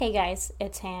Hey guys,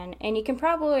 it's Han, and you can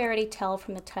probably already tell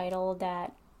from the title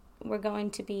that we're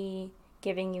going to be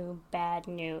giving you bad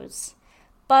news.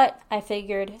 But I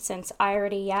figured since I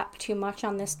already yap too much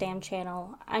on this damn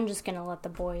channel, I'm just gonna let the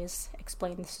boys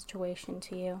explain the situation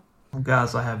to you. Well,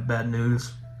 guys, I have bad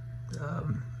news.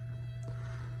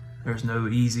 There's no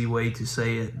easy way to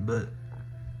say it, but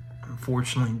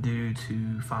unfortunately, due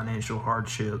to financial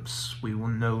hardships, we will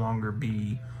no longer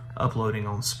be uploading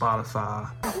on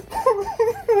Spotify.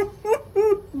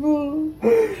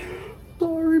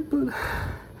 Sorry, but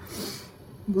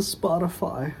the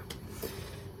Spotify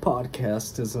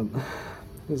podcast isn't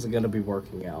going to be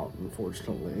working out,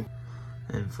 unfortunately.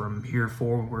 And from here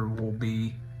forward, we'll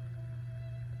be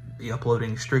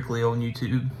uploading strictly on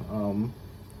YouTube.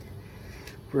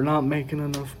 We're not making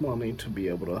enough money to be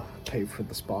able to pay for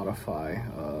the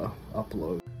Spotify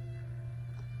upload.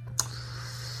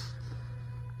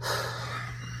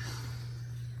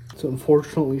 So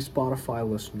unfortunately, Spotify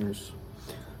listeners,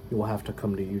 you will have to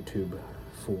come to YouTube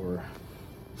for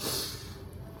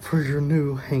your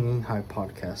new Hanging High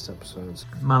podcast episodes.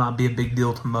 Might not be a big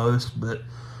deal to most, but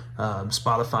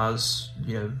Spotify's,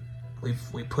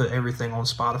 we put everything on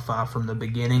Spotify from the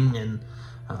beginning, and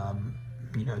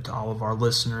to all of our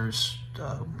listeners,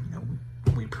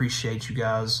 we appreciate you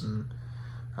guys, and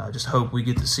just hope we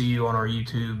get to see you on our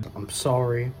YouTube. I'm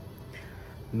sorry.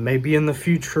 Maybe in the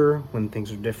future, when things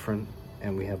are different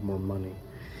and we have more money,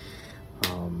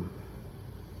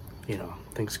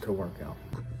 things could work out.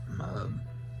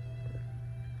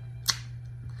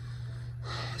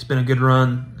 It's been a good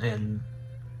run, and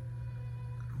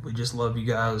we just love you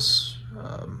guys.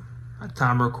 At the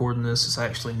time of recording this, it's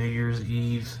actually New Year's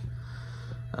Eve.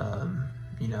 I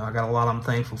got a lot I'm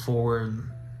thankful for, and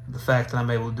the fact that I'm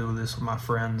able to do this with my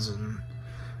friends and,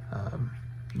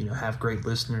 have great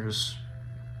listeners,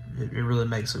 it really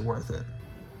makes it worth it.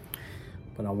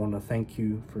 But I want to thank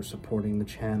you for supporting the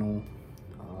channel.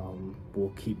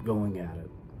 We'll keep going at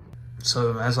it.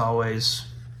 So, as always,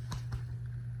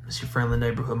 it's your friendly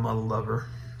neighborhood mother lover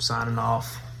signing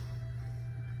off.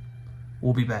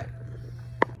 We'll be back.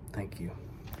 Thank you.